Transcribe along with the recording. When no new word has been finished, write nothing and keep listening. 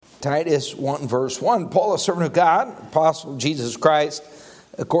Titus 1 verse 1, Paul, a servant of God, apostle of Jesus Christ,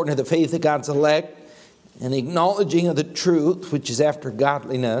 according to the faith of God's elect, and acknowledging of the truth, which is after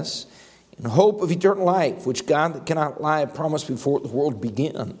godliness, in hope of eternal life, which God that cannot lie promised before the world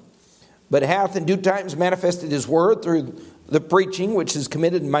began, but hath in due times manifested his word through the preaching, which is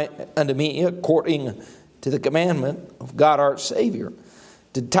committed unto me according to the commandment of God our Savior.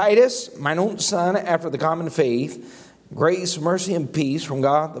 To Titus, mine own son, after the common faith, grace, mercy, and peace from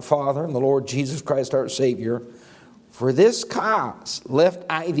God the Father and the Lord Jesus Christ our Savior. For this cause left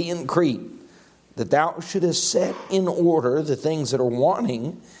I thee in Crete, that thou shouldest set in order the things that are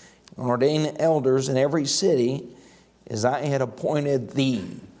wanting, and ordain elders in every city, as I had appointed thee.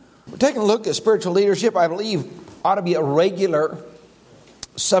 We're taking a look at spiritual leadership. I believe ought to be a regular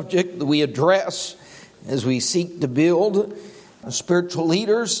subject that we address as we seek to build spiritual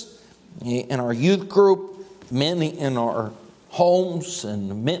leaders in our youth group, men in our homes,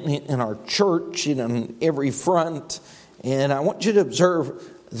 and men in our church, and on every front. And I want you to observe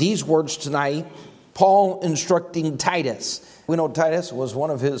these words tonight. Paul instructing Titus. We know Titus was one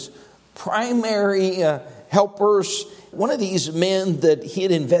of his primary helpers, one of these men that he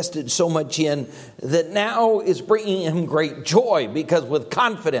had invested so much in that now is bringing him great joy, because with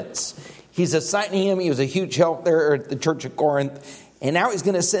confidence he's assigning him. He was a huge help there at the church of Corinth, and now he's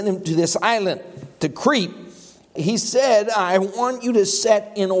going to send him to this island, to Crete. He said, I want you to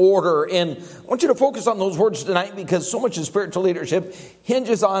set in order. And I want you to focus on those words tonight, because so much of spiritual leadership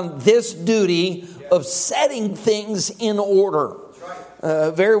hinges on this duty of setting things in order.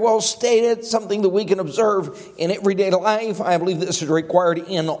 Very well stated, something that we can observe in everyday life. I believe this is required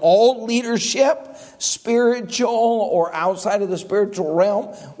in all leadership, spiritual or outside of the spiritual realm,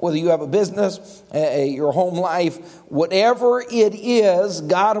 whether you have a business, your home life, whatever it is,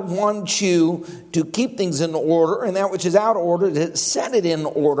 God wants you to keep things in order, and that which is out of order, to set it in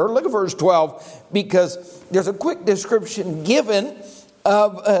order. Look at verse 12, because there's a quick description given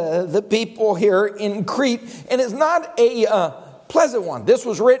of the people here in Crete, and it's not a pleasant one. This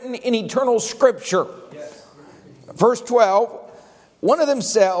was written in eternal scripture. Yes. Verse 12, one of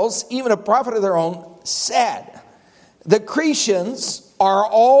themselves, even a prophet of their own, said, the Cretians are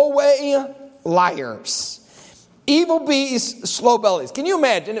always liars, evil beasts, slow bellies. Can you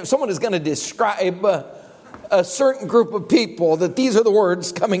imagine if someone is going to describe a certain group of people, that these are the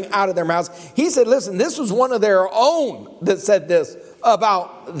words coming out of their mouths? He said, listen, this was one of their own that said this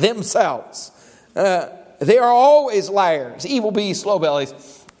about themselves. They are always liars, evil beasts, slow bellies.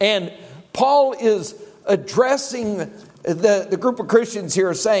 And Paul is addressing the group of Christians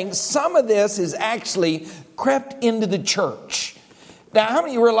here, saying some of this is actually crept into the church. Now, how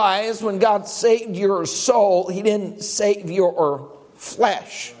many realize when God saved your soul, he didn't save your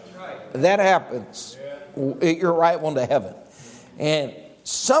flesh? That happens. You're right one to heaven. And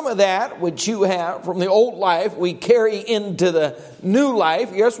some of that which you have from the old life, we carry into the new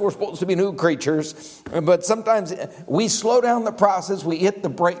life. Yes, we're supposed to be new creatures, but sometimes we slow down the process. We hit the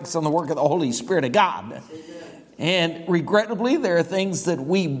brakes on the work of the Holy Spirit of God. And regrettably, there are things that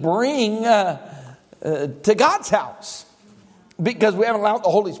we bring to God's house because we haven't allowed the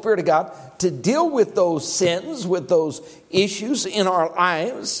Holy Spirit of God to deal with those sins, with those issues in our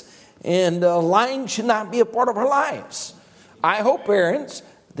lives. And lying should not be a part of our lives. I hope, parents,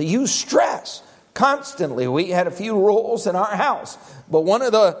 that you stress constantly. We had a few rules in our house, but one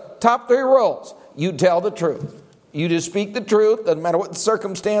of the top 3 rules, you tell the truth. You just speak the truth, doesn't matter what the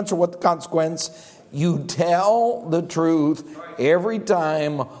circumstance or what the consequence. You tell the truth every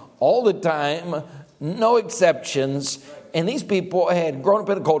time, all the time, no exceptions. And these people had grown up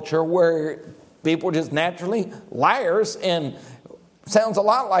in a culture where people were just naturally liars, and sounds a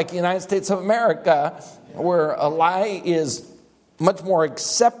lot like the United States of America, where a lie is much more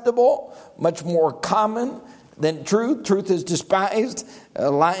acceptable, much more common than truth. Truth is despised.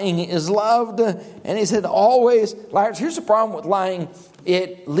 Lying is loved. And he said, always liars. Here's the problem with lying.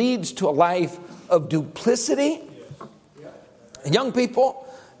 It leads to a life of duplicity. Young people,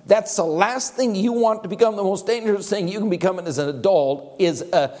 that's the last thing you want to become. The most dangerous thing you can become as an adult is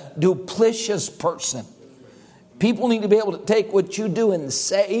a duplicitous person. People need to be able to take what you do and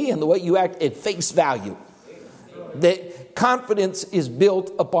say and the way you act at face value. The confidence is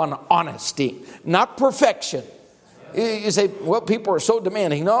built upon honesty, not perfection. You say, well, people are so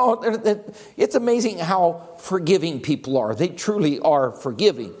demanding. No, it's amazing how forgiving people are. They truly are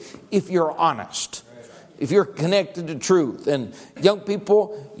forgiving if you're honest, if you're connected to truth. And young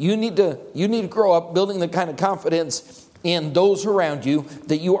people, you need to grow up building the kind of confidence in those around you,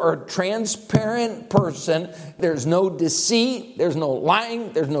 that you are a transparent person. There's no deceit, there's no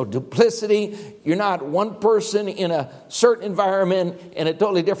lying, there's no duplicity. You're not one person in a certain environment and a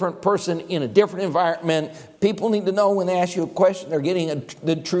totally different person in a different environment. People need to know when they ask you a question, they're getting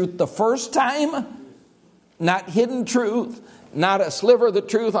the truth the first time, not hidden truth, not a sliver of the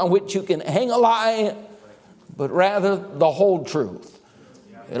truth on which you can hang a lie, but rather the whole truth.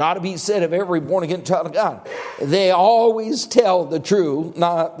 It ought to be said of every born-again child of God, they always tell the truth,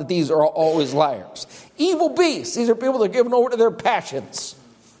 not that these are always liars. Evil beasts, these are people that are given over to their passions.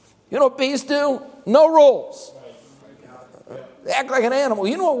 You know what beasts do? No rules. They act like an animal.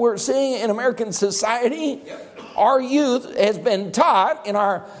 You know what we're seeing in American society? Our youth has been taught in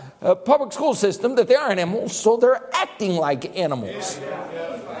our public school system that they are animals, so they're acting like animals.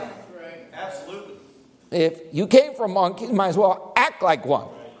 Absolutely. If you came from monkeys, you might as well act like one.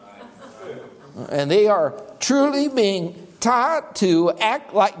 And they are truly being taught to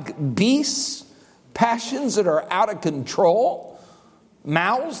act like beasts, passions that are out of control,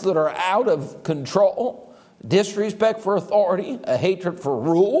 mouths that are out of control, disrespect for authority, a hatred for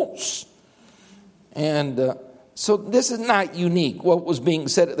rules. And so this is not unique. What was being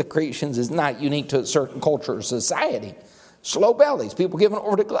said at the creations is not unique to a certain culture or society. Slow bellies, people given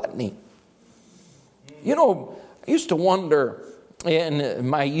over to gluttony. You know, I used to wonder in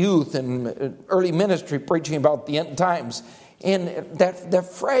my youth and early ministry preaching about the end times, and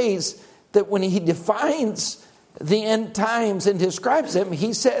that phrase that when he defines the end times and describes them,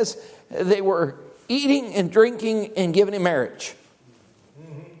 he says they were eating and drinking and giving in marriage.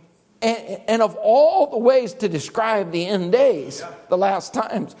 And of all the ways to describe the end days, the last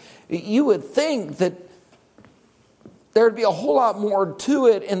times, you would think that there'd be a whole lot more to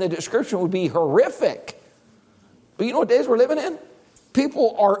it and the description would be horrific. But you know what days we're living in?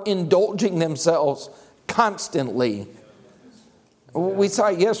 People are indulging themselves constantly. We saw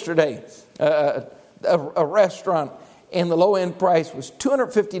yesterday a restaurant, and the low-end price was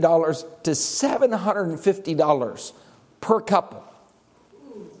 $250 to $750 per couple.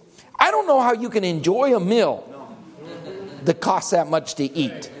 I don't know how you can enjoy a meal that costs that much to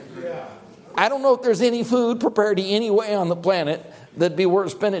eat. I don't know if there's any food prepared any way on the planet that'd be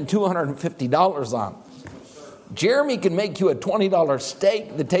worth spending $250 on. Jeremy can make you a $20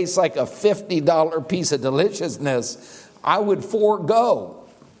 steak that tastes like a $50 piece of deliciousness. I would forego.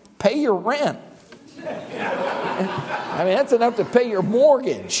 Pay your rent. I mean, that's enough to pay your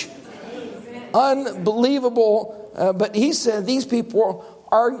mortgage. Unbelievable. But he said these people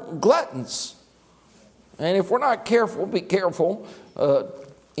are gluttons. And if we're not careful, be careful,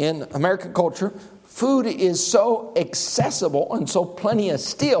 in American culture, food is so accessible and so plenty of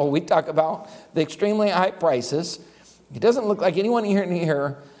steal. We talk about the extremely high prices. It doesn't look like anyone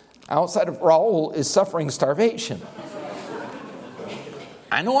here outside of Raul is suffering starvation.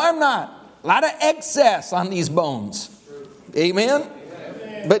 I know I'm not. A lot of excess on these bones. Amen?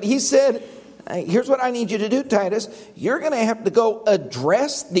 But he said, here's what I need you to do, Titus. You're going to have to go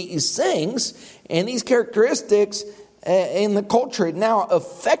address these things and these characteristics in the culture. It now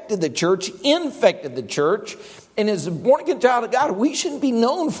affected the church, infected the church. And as a born-again child of God, we shouldn't be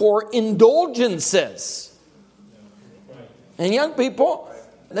known for indulgences. And young people,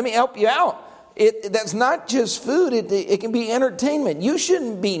 let me help you out. That's not just food. It can be entertainment. You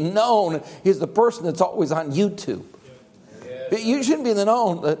shouldn't be known as the person that's always on YouTube. You shouldn't be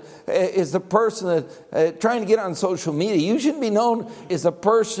known as the person that trying to get on social media. You shouldn't be known as the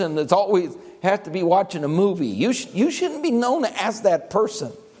person that's always have to be watching a movie. You shouldn't be known as that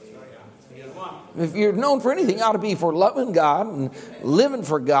person. If you're known for anything, it ought to be for loving God and living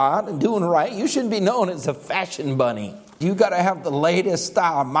for God and doing right. You shouldn't be known as a fashion bunny. You got to have the latest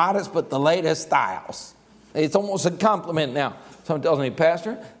style, modest, but the latest styles. It's almost a compliment now. Someone tells me,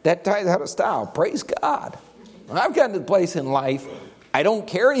 Pastor, that tie's out of style. Praise God. I've gotten to the place in life, I don't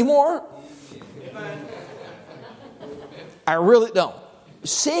care anymore. I really don't.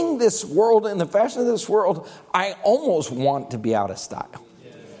 Seeing this world and the fashion of this world, I almost want to be out of style.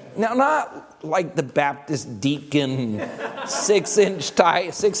 Now, not like the Baptist deacon, 6 inch tie,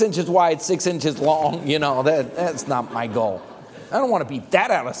 6 inches wide, 6 inches long. You know, that's not my goal. I don't want to be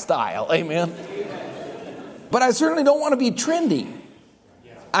that out of style. Amen. But I certainly don't want to be trendy.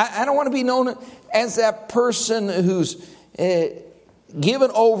 I don't want to be known as that person who's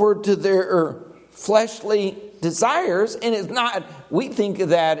given over to their fleshly desires, and it's not. We think of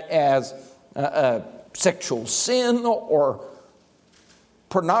that as sexual sin or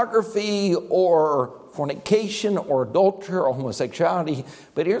pornography or fornication or adultery or homosexuality.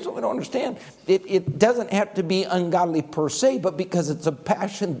 But here's what we don't understand. It doesn't have to be ungodly per se, but because it's a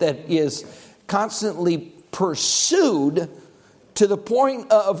passion that is constantly pursued to the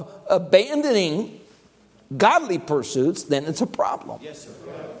point of abandoning godly pursuits, then it's a problem. Yes, sir.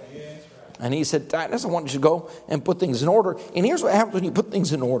 And he said, Titus, I want you to go and put things in order. And here's what happens when you put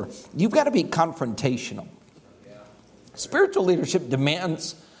things in order. You've got to be confrontational. Spiritual leadership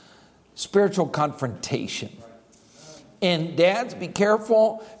demands spiritual confrontation. And dads, be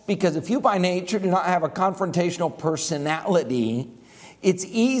careful, because if you by nature do not have a confrontational personality, it's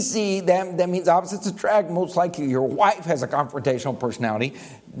easy, that means opposites attract. Most likely your wife has a confrontational personality.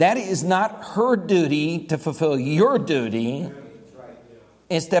 That is not her duty to fulfill your duty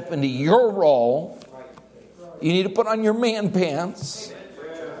and step into your role. You need to put on your man pants.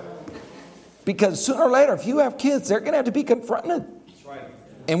 Because sooner or later, if you have kids, they're going to have to be confronted.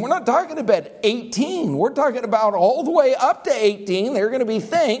 And we're not talking about 18. We're talking about all the way up to 18. There are going to be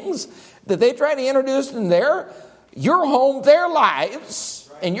things that they try to introduce in your home, their lives.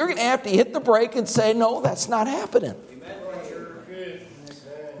 And you're going to have to hit the brake and say, no, that's not happening.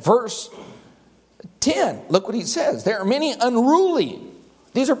 Verse 10, look what he says. There are many unruly.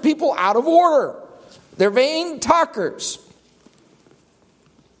 These are people out of order. They're vain talkers.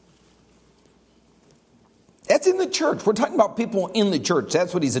 That's in the church. We're talking about people in the church.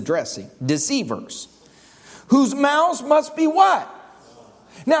 That's what he's addressing. Deceivers. Whose mouths must be what?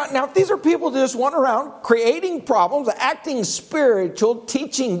 Now, these are people that just went around creating problems, acting spiritual,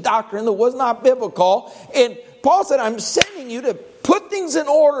 teaching doctrine that was not biblical. And Paul said, I'm sending you to put things in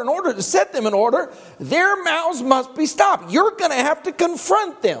order to set them in order. Their mouths must be stopped. You're going to have to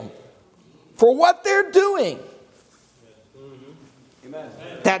confront them for what they're doing. Amen.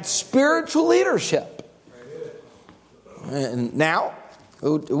 That's spiritual leadership. And now,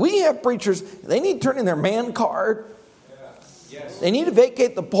 we have preachers, they need to turn in their man card. They need to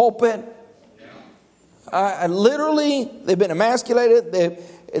vacate the pulpit. Literally, they've been emasculated.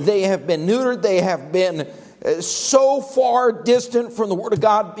 They have been neutered. They have been so far distant from the Word of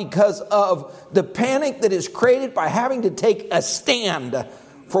God because of the panic that is created by having to take a stand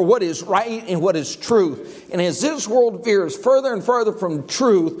for what is right and what is truth. And as this world veers further and further from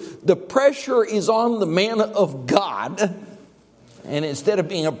truth, the pressure is on the man of God. And instead of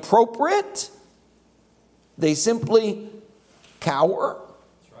being appropriate, they simply cower.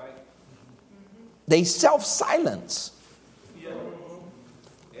 They self-silence.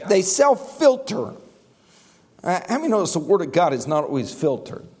 They self-filter. How many notice the Word of God is not always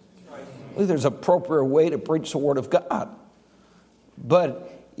filtered? There's an appropriate way to preach the Word of God. But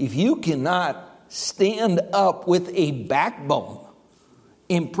if you cannot stand up with a backbone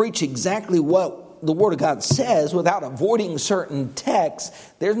and preach exactly what the Word of God says without avoiding certain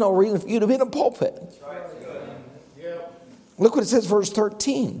texts, there's no reason for you to be in a pulpit. Look what it says, verse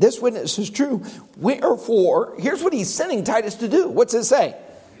 13. This witness is true. Wherefore, here's what he's sending Titus to do. What's it say?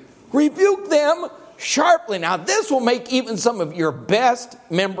 Rebuke them sharply. Now, this will make even some of your best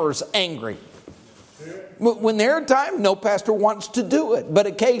members angry. When there are times, no pastor wants to do it. But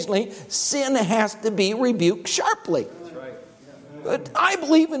occasionally, sin has to be rebuked sharply. But I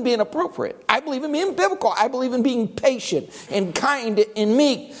believe in being appropriate. I believe in being biblical. I believe in being patient and kind and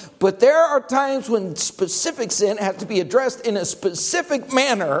meek. But there are times when specific sin has to be addressed in a specific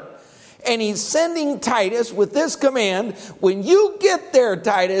manner. And he's sending Titus with this command. When you get there,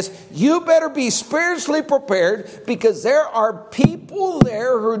 Titus, you better be spiritually prepared, because there are people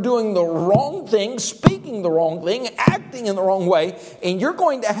there who are doing the wrong thing, speaking the wrong thing, acting in the wrong way. And you're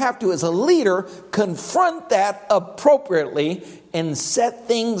going to have to, as a leader, confront that appropriately and set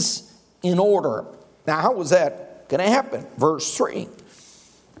things in order. Now, how was that going to happen? Verse 3.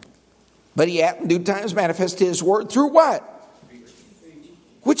 But he hath in due times manifested his word through what?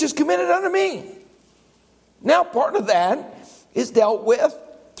 Which is committed unto me. Now, part of that is dealt with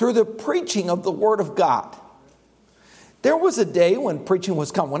through the preaching of the Word of God. There was a day when preaching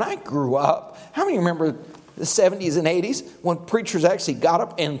was common. When I grew up, how many remember the 70s and 80s when preachers actually got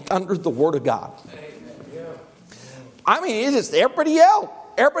up and thundered the Word of God? I mean, everybody yelled.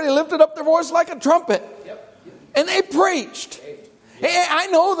 Everybody lifted up their voice like a trumpet. And they preached. And I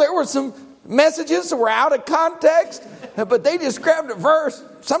know there were some messages that were out of context, but they just grabbed a verse,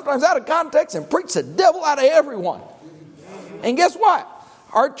 sometimes out of context, and preached the devil out of everyone. And guess what?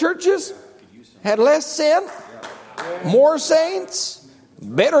 Our churches had less sin, more saints,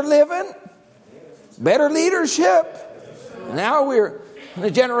 better living, better leadership. Now we're in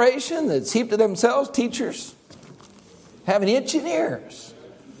a generation that's heaped to themselves teachers having itching ears.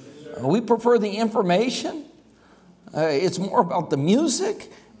 We prefer the information. It's more about the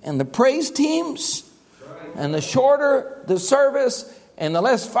music and the praise teams. And the shorter the service and the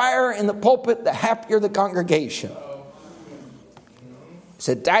less fire in the pulpit, the happier the congregation. He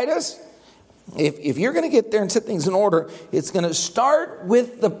said, Titus, If you're going to get there and set things in order, it's going to start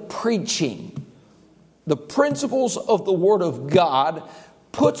with the preaching. The principles of the Word of God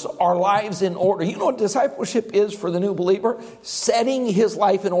puts our lives in order. You know what discipleship is for the new believer? Setting his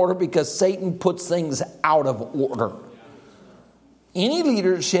life in order, because Satan puts things out of order. Any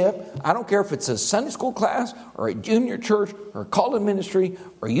leadership, I don't care if it's a Sunday school class or a junior church or a call-in ministry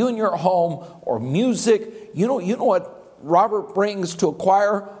or you in your home or music, you know what Robert brings to a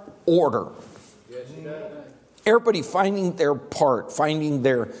choir? Order. Everybody finding their part, finding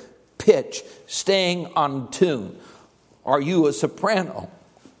their pitch, staying on tune. Are you a soprano?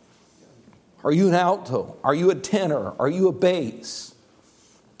 Are you an alto? Are you a tenor? Are you a bass?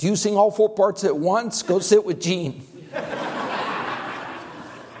 Do you sing all 4 parts at once? Go sit with Gene.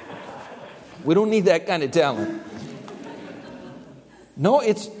 We don't need that kind of talent. No,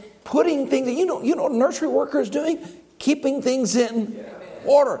 it's putting things, you know what a nursery worker is doing? Keeping things in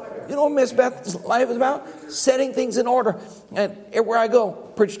order. You know what Miss Beth's life is about? Setting things in order. And everywhere I go,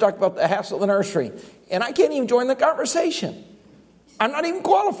 preacher talked about the hassle of the nursery. And I can't even join the conversation. I'm not even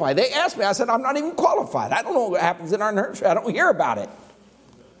qualified. They asked me, I said, I'm not even qualified. I don't know what happens in our nursery. I don't hear about it.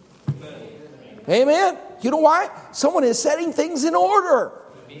 Amen. You know why? Someone is setting things in order.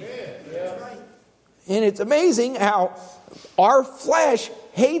 And it's amazing how our flesh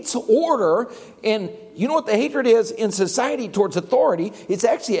hates order. And you know what the hatred is in society towards authority? It's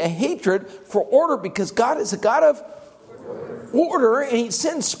actually a hatred for order, because God is a God of order, and He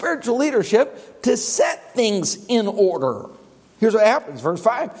sends spiritual leadership to set things in order. Here's what happens, verse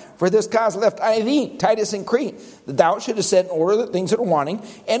 5. For this cause left I thee, Titus, in Crete, that thou shouldest set in order the things that are wanting.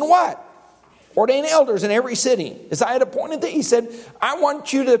 And what? Ordain elders in every city, as I had appointed thee. He said, I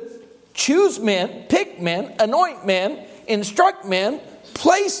want you to choose men, pick men, anoint men, instruct men,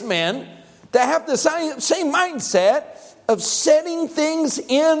 place men that have the same mindset of setting things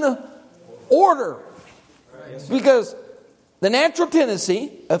in order. Because the natural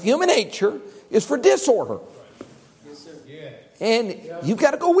tendency of human nature is for disorder. And you've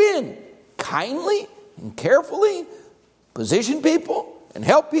got to go in kindly and carefully, position people and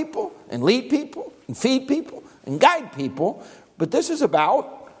help people and lead people and feed people and guide people. But this is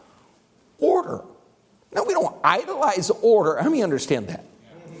about order. Now, we don't idolize order. How many understand that?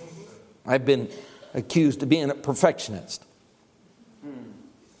 I've been accused of being a perfectionist.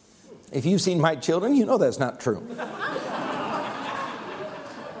 If you've seen my children, you know that's not true.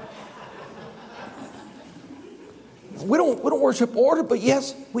 We don't worship order, but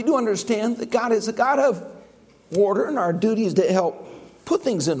yes, we do understand that God is a God of order, and our duty is to help put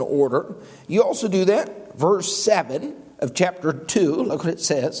things in order. You also do that, verse 7 of chapter 2, look what it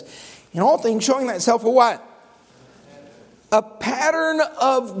says. In all things showing thyself a what? A pattern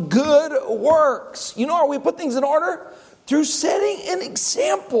of good works. You know how we put things in order? Through setting an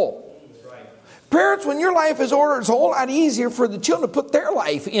example. Parents, when your life is ordered, it's a whole lot easier for the children to put their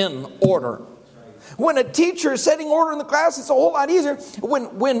life in order. When a teacher is setting order in the class, it's a whole lot easier.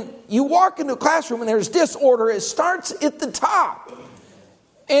 When you walk into a classroom and there's disorder, it starts at the top.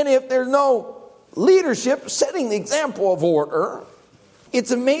 And if there's no leadership setting the example of order,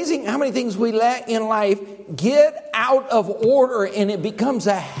 it's amazing how many things we let in life get out of order, and it becomes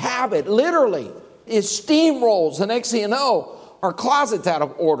a habit. Literally, it steamrolls. The next thing you know, our closet's out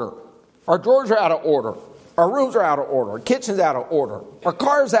of order. Our drawers are out of order. Our rooms are out of order. Our kitchen's out of order. Our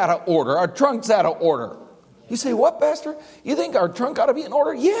car's out of order. Our trunk's out of order. You say, what, Pastor? You think our trunk ought to be in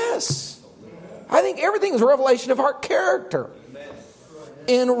order? Yes. I think everything is a revelation of our character.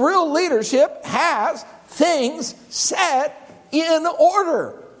 And real leadership has things set in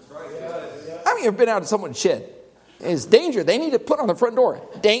order. How many of you have been out of someone's shed? It's danger. They need to put on the front door,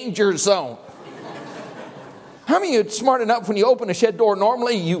 danger zone. How many of you are smart enough when you open a shed door,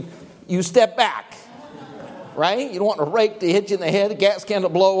 normally you step back, right? You don't want a rake to hit you in the head, a gas can to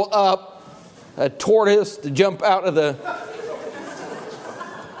blow up, a tortoise to jump out of the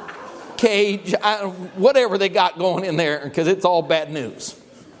cage, whatever they got going in there, because it's all bad news,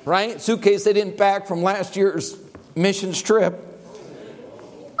 right? Suitcase they didn't pack from last year's missions trip.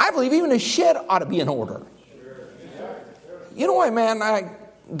 I believe even a shed ought to be in order. You know why, man?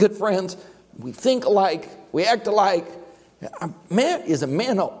 Good friends, we think alike, we act alike. Matt is a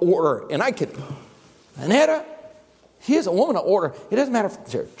man of order, and Annetta, she is a woman of order. It doesn't matter if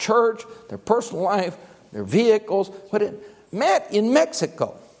it's their church, their personal life, their vehicles. Matt in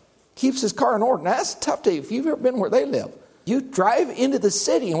Mexico keeps his car in order. Now, that's tough to you if you've ever been where they live. You drive into the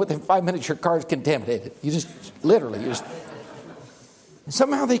city, and within 5 minutes, your car is contaminated.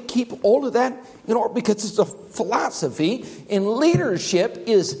 Somehow they keep all of that in order because it's a philosophy, and leadership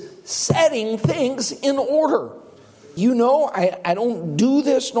is setting things in order. I don't do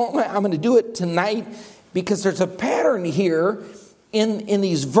this normally. I'm going to do it tonight because there's a pattern here in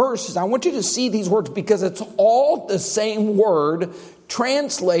these verses. I want you to see these words because it's all the same word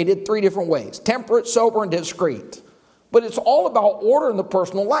translated three different ways: temperate, sober, and discreet. But it's all about order in the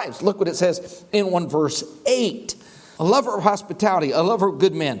personal lives. Look what it says in 1 verse 8. A lover of hospitality, a lover of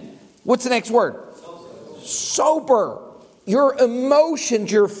good men. What's the next word? Sober. Your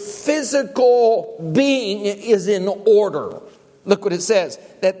emotions, your physical being is in order. Look what it says.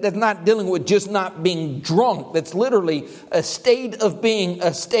 That's not dealing with just not being drunk. That's literally a state of being,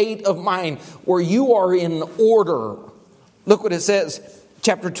 a state of mind where you are in order. Look what it says,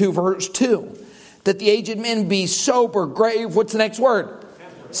 chapter 2, verse 2. That the aged men be sober, grave. What's the next word?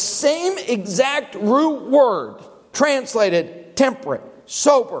 Temperate. Same exact root word. Translated, temperate,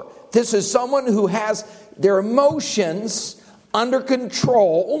 sober. This is someone who has their emotions under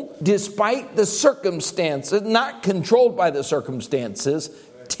control despite the circumstances, not controlled by the circumstances,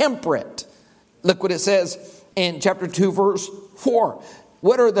 temperate. Look what it says in chapter 2, verse 4.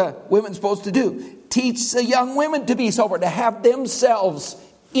 What are the women supposed to do? Teach the young women to be sober, to have themselves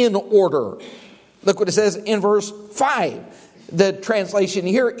in order. Look what it says in verse 5. The translation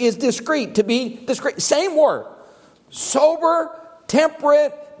here is discreet, to be discreet. Same word. Sober,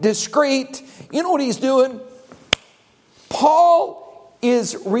 temperate, discreet. You know what he's doing? Paul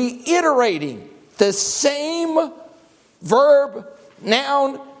is reiterating the same verb,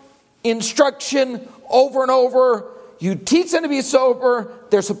 noun, instruction over and over. You teach them to be sober.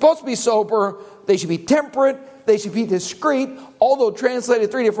 They're supposed to be sober. They should be temperate. They should be discreet, although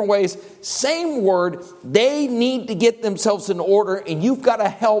translated three different ways. Same word. They need to get themselves in order, and you've got to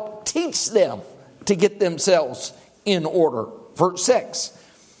help teach them to get themselves in order. Verse 6.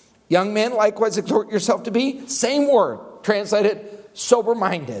 Young men, likewise exhort yourself to be, same word, translated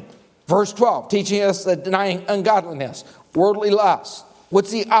sober-minded. Verse 12, teaching us that denying ungodliness, worldly lust.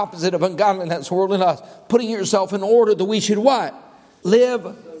 What's the opposite of ungodliness, worldly lust? Putting yourself in order that we should what?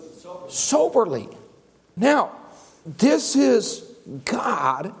 Live soberly. Now, this is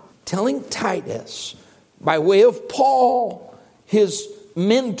God telling Titus, by way of Paul, his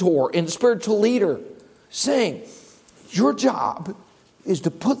mentor and spiritual leader, saying, your job is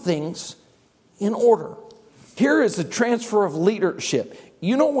to put things in order. Here is the transfer of leadership.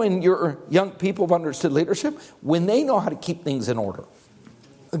 You know when your young people have understood leadership? When they know how to keep things in order.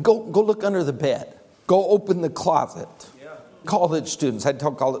 Go look under the bed. Go open the closet. Yeah. College students, I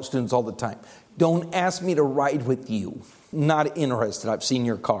tell college students all the time, don't ask me to ride with you. Not interested. I've seen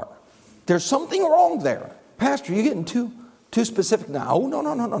your car. There's something wrong there. Pastor, you're getting too specific now. Oh,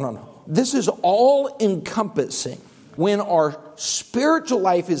 no. This is all encompassing. When our spiritual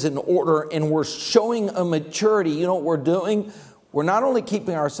life is in order and we're showing a maturity, you know what we're doing? We're not only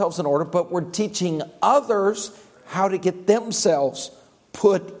keeping ourselves in order, but we're teaching others how to get themselves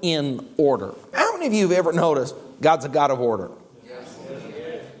put in order. How many of you have ever noticed God's a God of order?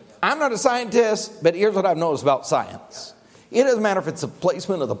 I'm not a scientist, but here's what I've noticed about science. It doesn't matter if it's the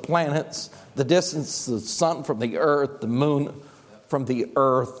placement of the planets, the distance of the sun from the earth, the moon from the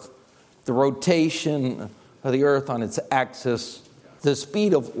earth, the rotation of the earth on its axis, the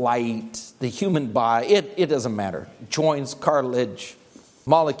speed of light, the human body. It doesn't matter. Joints, cartilage,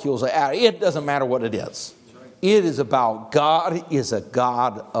 molecules, it doesn't matter what it is. It is about God is a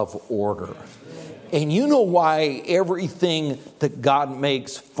God of order. And you know why everything that God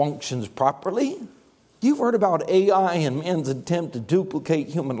makes functions properly? You've heard about AI and man's attempt to duplicate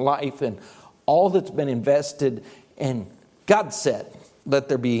human life and all that's been invested. And God said, let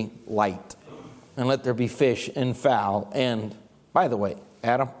there be light and let there be fish and fowl. And by the way,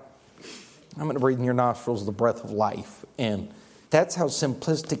 Adam, I'm going to breathe in your nostrils the breath of life. And that's how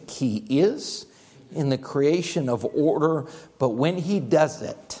simplistic he is in the creation of order. But when he does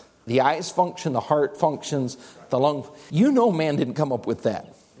it, the eyes function, the heart functions, the lung. You know man didn't come up with that.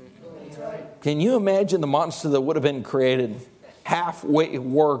 Can you imagine the monster that would have been created halfway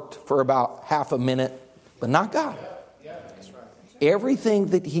worked for about half a minute? But not God. Everything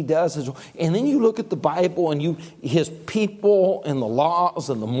that he does is, and then you look at the Bible and his people and the laws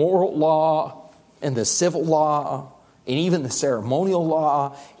and the moral law and the civil law and even the ceremonial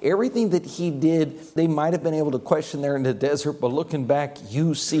law, everything that he did, they might have been able to question there in the desert, but looking back,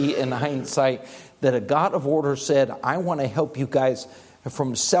 you see in hindsight that a God of order said, I want to help you guys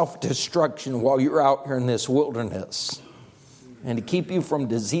from self-destruction while you're out here in this wilderness, and to keep you from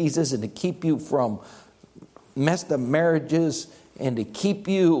diseases and to keep you from messed up marriages and to keep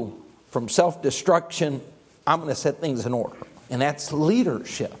you from self-destruction. I'm going to set things in order. And that's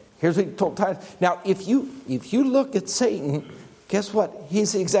leadership. Here's what he told Titus. Now, if you look at Satan, guess what?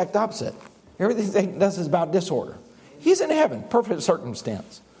 He's the exact opposite. Everything Satan does is about disorder. He's in heaven, perfect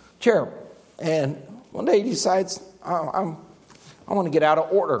circumstance, cherub. And one day he decides, I want to get out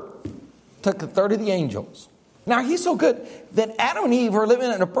of order. Took a third of the angels. Now he's so good that Adam and Eve are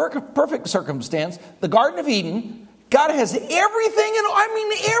living in a perfect circumstance. The Garden of Eden, God has everything,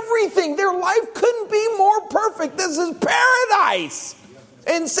 everything. Their life couldn't be more perfect. This is paradise.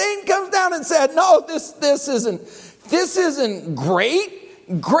 And Satan comes down and said, no, this isn't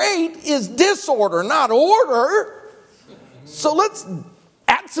great. Great is disorder, not order. So let's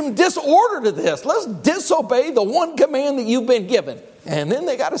add some disorder to this. Let's disobey the one command that you've been given. And then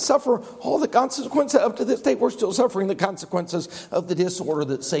they got to suffer all the consequences. Up to this day, we're still suffering the consequences of the disorder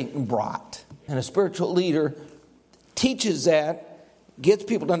that Satan brought. And a spiritual leader teaches that, gets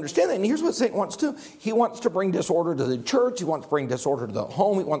people to understand that. And here's what Satan wants to do. He wants to bring disorder to the church. He wants to bring disorder to the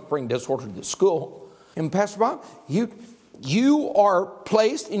home. He wants to bring disorder to the school. And Pastor Bob, you are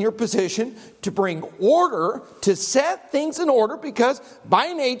placed in your position to bring order, to set things in order, because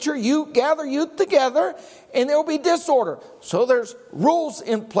by nature you gather youth together and there will be disorder. So there's rules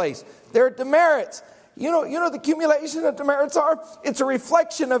in place. There are demerits. You know the accumulation of demerits are? It's a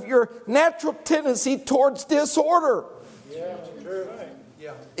reflection of your natural tendency towards disorder. Yeah, true.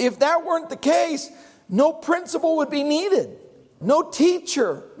 Yeah. If that weren't the case, no principal would be needed. No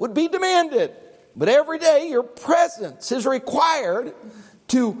teacher would be demanded. But every day your presence is required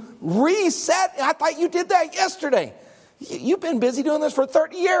to reset. I thought you did that yesterday. You've been busy doing this for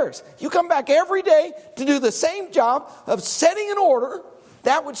 30 years. You come back every day to do the same job of setting in order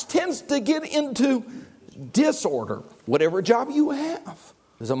that which tends to get into disorder. Whatever job you have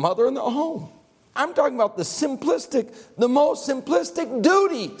as a mother in the home. I'm talking about the most simplistic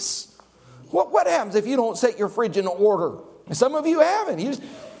duties. What happens if you don't set your fridge in order? And some of you haven't. You just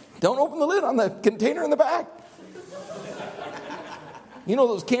don't open the lid on the container in the back. You know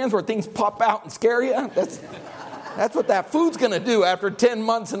those cans where things pop out and scare you? That's what that food's going to do after 10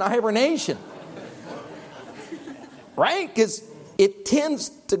 months in hibernation. Right? Because it tends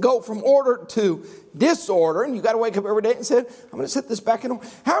to go from order to disorder. And you got to wake up every day and say, I'm going to set this back in order.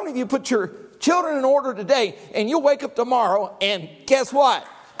 How many of you put your children in order today and you'll wake up tomorrow and guess what?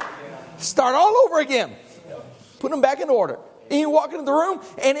 Start all over again. Put them back in order. And you walk into the room,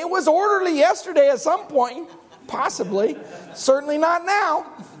 and it was orderly yesterday at some point, possibly. Certainly not now.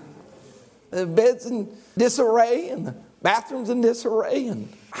 The bed's in disarray, and the bathroom's in disarray. And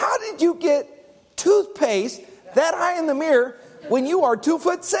how did you get toothpaste that high in the mirror when you are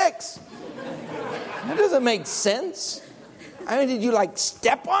 2'6"? That doesn't make sense. I mean, did you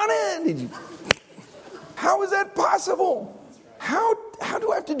step on it? How is that possible? How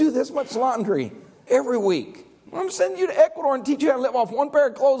do I have to do this much laundry every week? I'm sending you to Ecuador and teach you how to live off one pair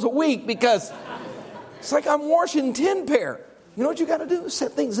of clothes a week because it's like I'm washing 10 pair. You know what you got to do?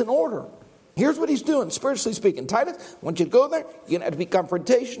 Set things in order. Here's what he's doing, spiritually speaking. Titus, I want you to go there. You're going to have to be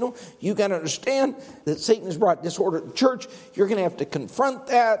confrontational. You got to understand that Satan has brought disorder to the church. You're going to have to confront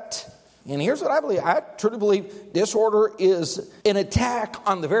that. And here's what I believe. I truly believe disorder is an attack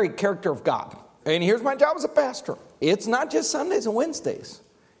on the very character of God. And here's my job as a pastor. It's not just Sundays and Wednesdays.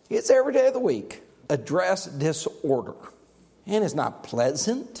 It's every day of the week. Address disorder. And it's not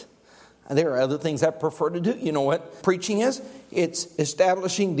pleasant. There are other things I prefer to do. You know what preaching is? It's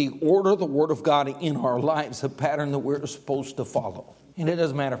establishing the order of the Word of God in our lives, a pattern that we're supposed to follow. And it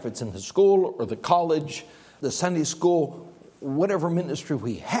doesn't matter if it's in the school or the college, the Sunday school, whatever ministry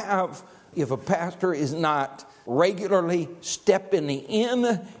we have. If a pastor is not regularly stepping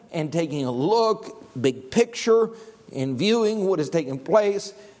in and taking a look, big picture, and viewing what is taking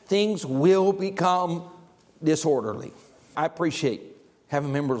place, things will become disorderly. I appreciate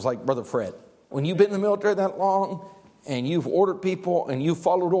having members like Brother Fred. When you've been in the military that long and you've ordered people and you've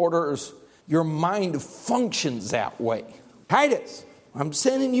followed orders, your mind functions that way. Titus, I'm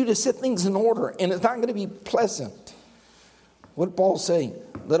sending you to set things in order, and it's not going to be pleasant. What did Paul say?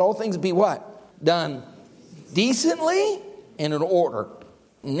 Let all things be what? Done decently and in order.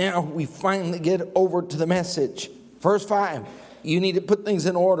 Now we finally get over to the message. Verse 5, you need to put things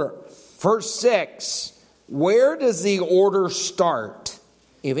in order. Verse 6, where does the order start?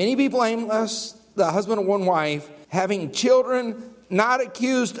 If any be blameless, the husband of one wife, having children, not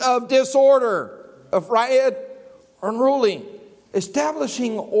accused of disorder, of riot, or unruly.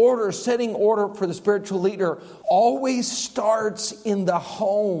 Establishing order, setting order for the spiritual leader always starts in the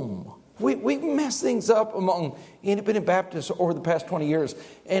home. We've messed things up among independent Baptists over the past 20 years.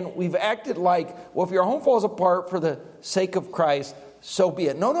 And we've acted like, well, if your home falls apart for the sake of Christ, so be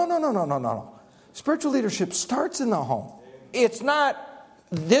it. No. Spiritual leadership starts in the home. It's not,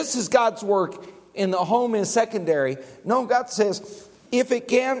 this is God's work and the home is secondary. No, God says, if it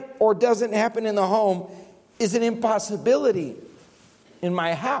can or doesn't happen in the home, is an impossibility in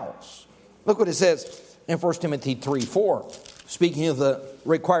my house. Look what it says in 1 Timothy 3:4. Speaking of the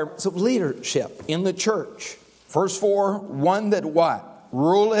requirements of leadership in the church. Verse 4, one that what?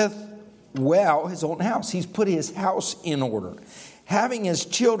 Ruleth well his own house. He's put his house in order, having his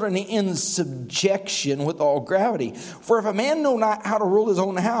children in subjection with all gravity. For if a man know not how to rule his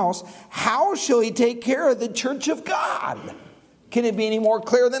own house, how shall he take care of the church of God? Can it be any more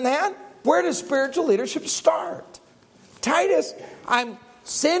clear than that? Where does spiritual leadership start? Titus, I'm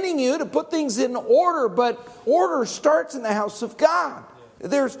sending you to put things in order, but order starts in the house of God.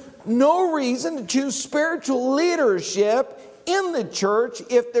 There's no reason to choose spiritual leadership in the church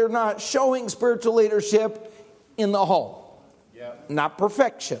if they're not showing spiritual leadership in the home. Not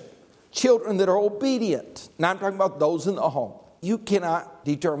perfection. Children that are obedient. Now I'm talking about those in the home. You cannot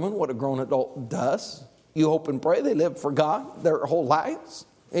determine what a grown adult does. You hope and pray they live for God their whole lives.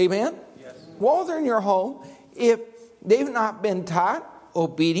 Amen? Yes. While they're in your home, if they've not been taught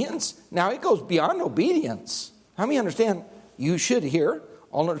obedience, now it goes beyond obedience. How many understand? You should hear,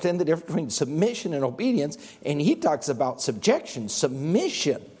 all understand the difference between submission and obedience. And he talks about subjection,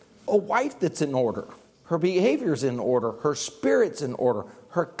 submission. A wife that's in order. Her behavior's in order. Her spirit's in order.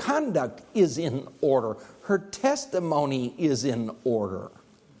 Her conduct is in order. Her testimony is in order.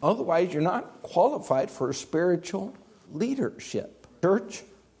 Otherwise, you're not qualified for spiritual leadership. Church,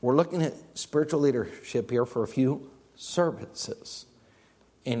 we're looking at spiritual leadership here for a few services.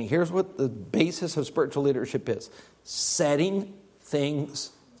 And here's what the basis of spiritual leadership is. Setting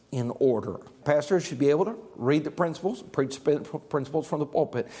things in order. Pastors should be able to read the principles, preach principles from the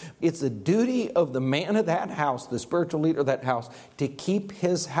pulpit. It's the duty of the man of that house, the spiritual leader of that house, to keep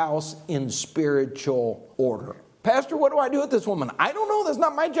his house in spiritual order. Pastor, what do I do with this woman? I don't know. That's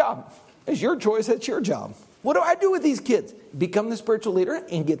not my job. It's your choice. That's your job. What do I do with these kids? Become the spiritual leader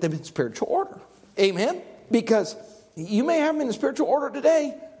and get them in spiritual order. Amen? Because you may have them in spiritual order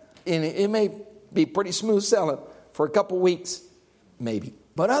today, and it may be pretty smooth sailing for a couple weeks, maybe.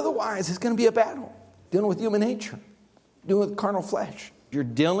 But otherwise, it's going to be a battle. Dealing with human nature. Dealing with carnal flesh. You're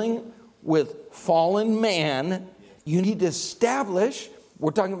dealing with fallen man. You need to establish,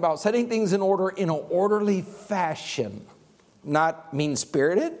 we're talking about setting things in order in an orderly fashion. Not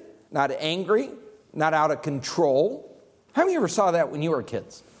mean-spirited, not angry, not out of control. How many of you ever saw that when you were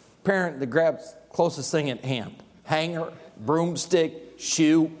kids? Parent that grabs closest thing at hand. Hanger, broomstick,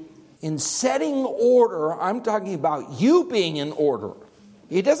 shoe. In setting order, I'm talking about you being in order.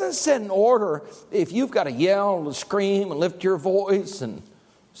 It doesn't set an order if you've got to yell and scream and lift your voice and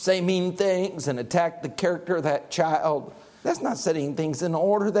say mean things and attack the character of that child. That's not setting things in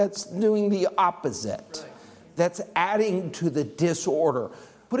order. That's doing the opposite. That's adding to the disorder.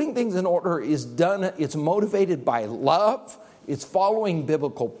 Putting things in order is done, it's motivated by love. It's following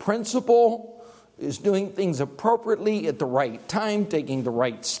biblical principle. It's doing things appropriately at the right time, taking the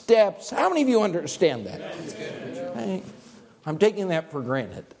right steps. How many of you understand that? Hey, I'm taking that for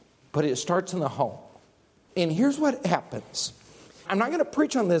granted. But it starts in the home. And here's what happens. I'm not going to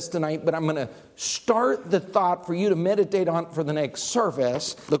preach on this tonight, but I'm going to start the thought for you to meditate on for the next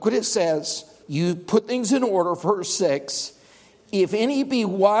service. Look what it says. You put things in order, verse 6. If any be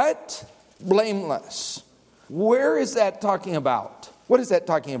what? Blameless. Where is that talking about? What is that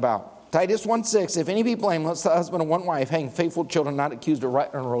talking about? Titus 1:6. If any be blameless, the husband of one wife, having faithful children, not accused of right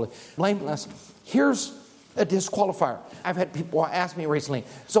or unruly. Blameless. Here's a disqualifier. I've had people ask me recently,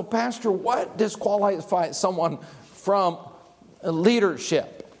 so Pastor, what disqualifies someone from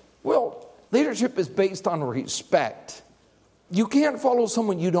leadership? Well, leadership is based on respect. You can't follow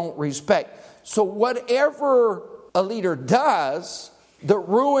someone you don't respect. So whatever a leader does that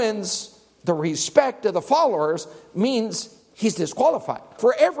ruins the respect of the followers means he's disqualified.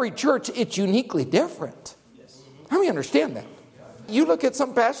 For every church, it's uniquely different. How many understand that? You look at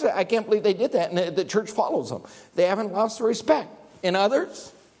some pastors, I can't believe they did that, and the church follows them. They haven't lost the respect. And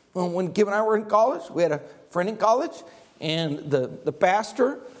others, when Kim and I were in college, we had a friend in college, and the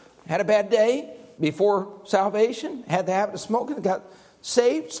pastor had a bad day before salvation, had the habit of smoking, got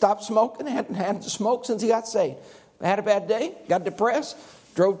saved, stopped smoking, hadn't had to smoke since he got saved. Had a bad day, got depressed,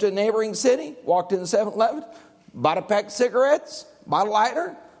 drove to a neighboring city, walked in the 7-Eleven, bought a pack of cigarettes, bought a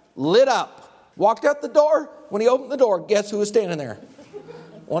lighter, lit up, walked out the door. When he opened the door, guess who was standing there?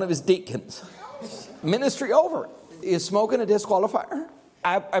 One of his deacons. Ministry over. Is smoking a disqualifier?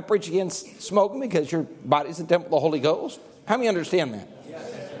 I preach against smoking because your body's the temple of the Holy Ghost. How many understand that? Yes.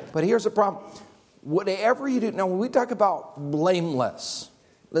 But here's the problem. Whatever you do, now when we talk about blameless,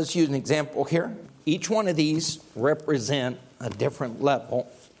 let's use an example here. Each one of these represent a different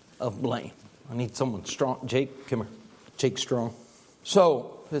level of blame. I need someone strong. Jake, come here. Jake Strong.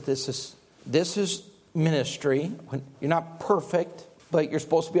 So this is ministry when you're not perfect, but you're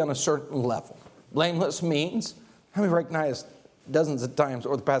supposed to be on a certain level. Blameless means, how many recognize dozens of times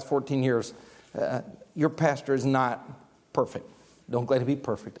over the past 14 years, your pastor is not perfect. Don't claim to be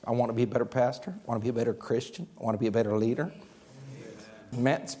perfect. I want to be a better pastor. I want to be a better Christian. I want to be a better leader.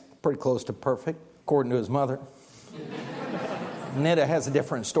 Matt's pretty close to perfect, according to his mother. Netta has a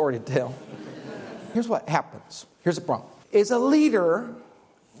different story to tell. Here's what happens. Here's the problem. As a leader,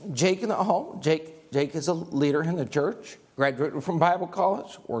 Jake in the home, Jake is a leader in the church, graduated from Bible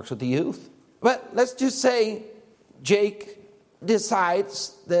college, works with the youth. But let's just say Jake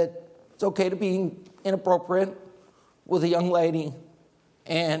decides that it's okay to be inappropriate with a young lady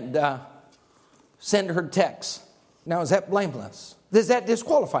and send her text. Now, is that blameless? Does that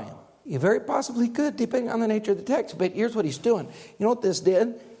disqualify him? You very possibly could, depending on the nature of the text. But here's what he's doing. You know what this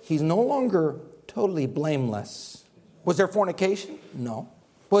did? He's no longer totally blameless. Was there fornication? No.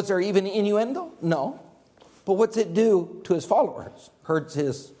 Was there even innuendo? No. But what's it do to his followers? Hurts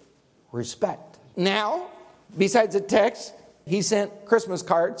his respect. Now, besides the text, he sent Christmas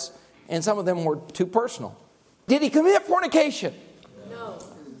cards, and some of them were too personal. Did he commit fornication? No.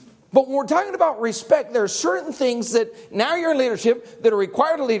 But when we're talking about respect, there are certain things that now you're in leadership that are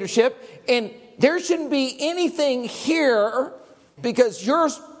required of leadership, and there shouldn't be anything here because you're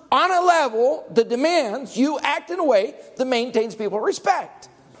on a level that demands you act in a way that maintains people's respect.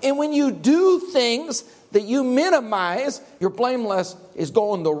 And when you do things that you minimize, your blameless is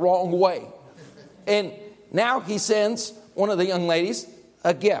going the wrong way. And now he sends one of the young ladies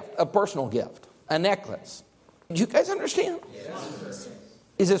a gift, a personal gift, a necklace. Do you guys understand? Yes.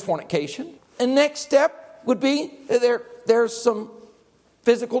 Is this fornication? And next step would be there's some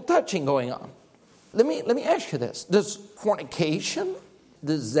physical touching going on. Let me ask you this. Does fornication,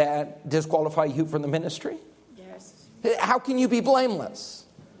 does that disqualify you from the ministry? Yes. How can you be blameless?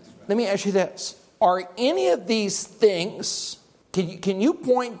 Let me ask you this. Are any of these things, can you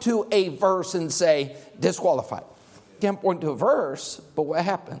point to a verse and say disqualified? Can't point to a verse, but what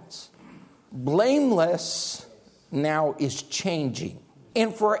happens? Blameless now is changing.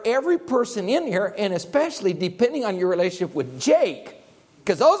 And for every person in here, and especially depending on your relationship with Jake,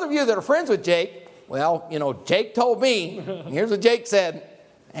 because those of you that are friends with Jake, well, Jake told me, here's what Jake said,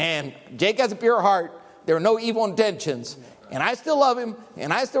 and Jake has a pure heart, there are no evil intentions, and I still love him,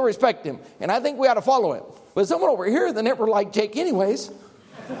 and I still respect him, and I think we ought to follow him. But someone over here that never liked Jake anyways.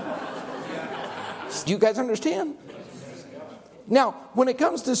 Do you guys understand? Now, when it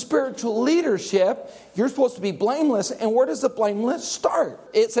comes to spiritual leadership, you're supposed to be blameless. And where does the blameless start?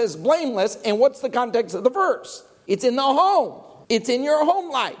 It says blameless. And what's the context of the verse? It's in the home. It's in your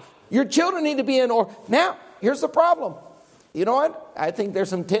home life. Your children need to be in order. Now, here's the problem. You know what? I think there's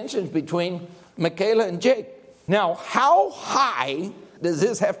some tensions between Michaela and Jake. Now, how high does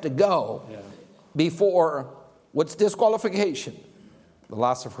this have to go before what's disqualification? The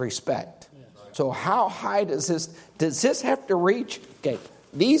loss of respect. So how high does this have to reach? Okay,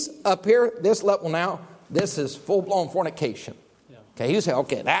 these up here, this level now, this is full-blown fornication. Okay, you say,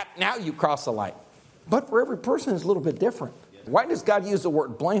 okay, that now you cross the line. But for every person, it's a little bit different. Why does God use the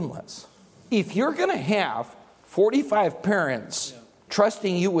word blameless? If you're going to have 45 parents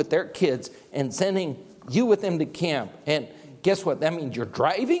trusting you with their kids and sending you with them to camp, and guess what? That means your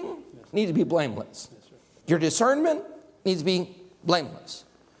driving needs to be blameless. Your discernment needs to be blameless.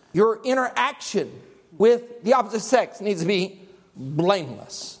 Your interaction with the opposite sex needs to be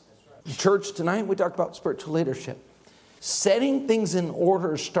blameless. In church tonight, we talked about spiritual leadership. Setting things in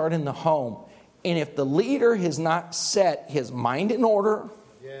order start in the home. And if the leader has not set his mind in order,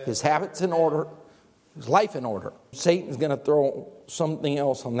 his habits in order, his life in order, Satan's going to throw something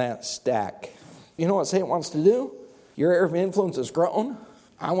else on that stack. You know what Satan wants to do? Your area of influence has grown.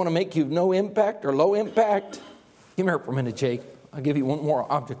 I want to make you no impact or low impact. Come here for a minute, Jake. I'll give you one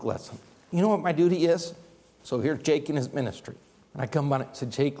more object lesson. You know what my duty is? So here's Jake in his ministry. And I come by and say,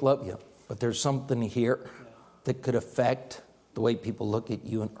 Jake, love you. But there's something here that could affect the way people look at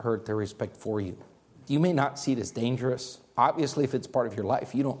you and hurt their respect for you. You may not see it as dangerous. Obviously, if it's part of your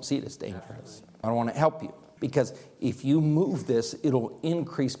life, you don't see it as dangerous. I want to help you. Because if you move this, it'll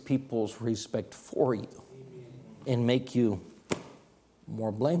increase people's respect for you and make you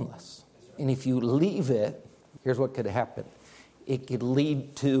more blameless. And if you leave it, here's what could happen. It could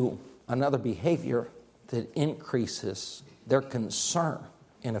lead to another behavior that increases their concern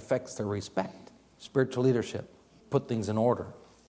and affects their respect. Spiritual leadership, put things in order.